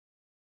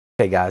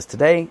Okay guys,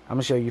 today I'm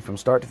going to show you from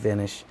start to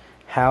finish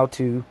how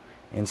to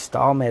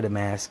install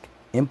MetaMask,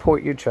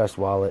 import your Trust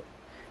Wallet,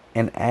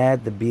 and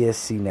add the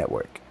BSC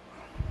network.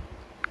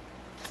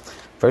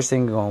 First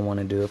thing you're going to want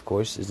to do, of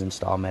course, is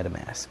install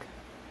MetaMask.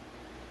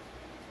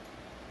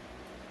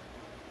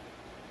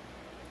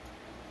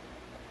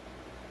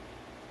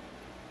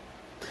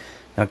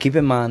 Now keep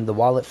in mind the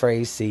wallet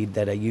phrase seed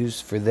that I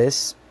use for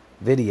this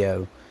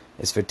video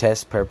is for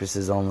test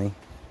purposes only.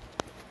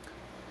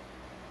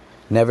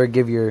 Never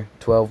give your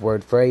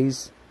 12-word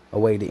phrase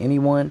away to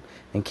anyone,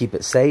 and keep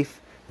it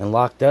safe and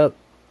locked up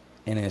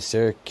in a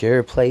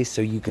secure place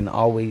so you can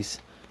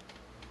always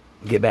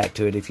get back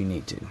to it if you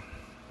need to.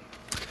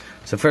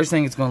 So first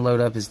thing it's going to load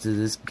up is to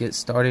this get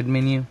started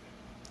menu.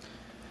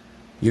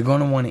 You're going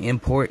to want to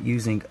import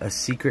using a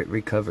secret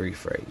recovery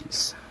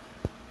phrase.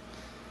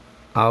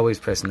 I always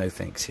press no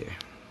thanks here.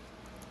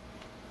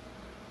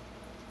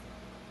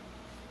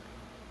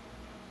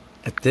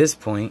 At this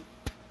point,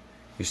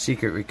 your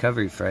secret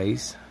recovery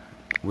phrase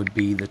would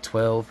be the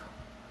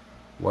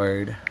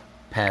 12-word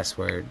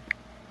password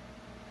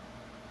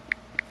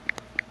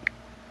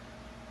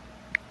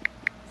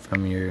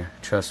from your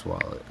Trust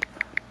Wallet.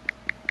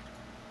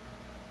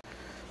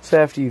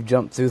 So after you've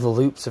jumped through the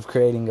loops of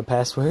creating a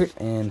password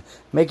and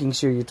making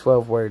sure your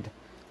 12-word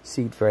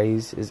seed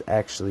phrase is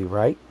actually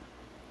right,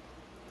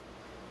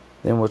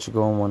 then what you're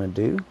going to want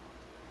to do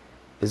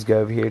is go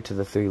over here to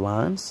the 3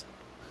 lines,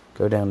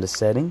 go down to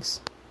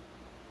settings,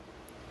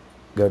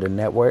 go to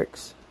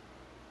networks,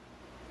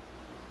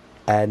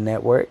 add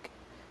network,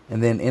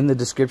 and then in the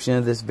description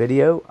of this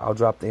video I'll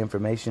drop the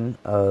information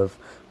of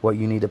what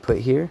you need to put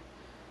here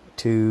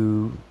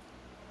to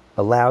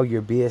allow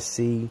your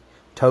BSC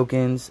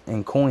tokens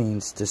and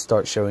coins to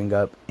start showing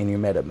up in your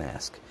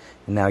MetaMask.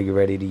 And now you're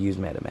ready to use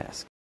MetaMask.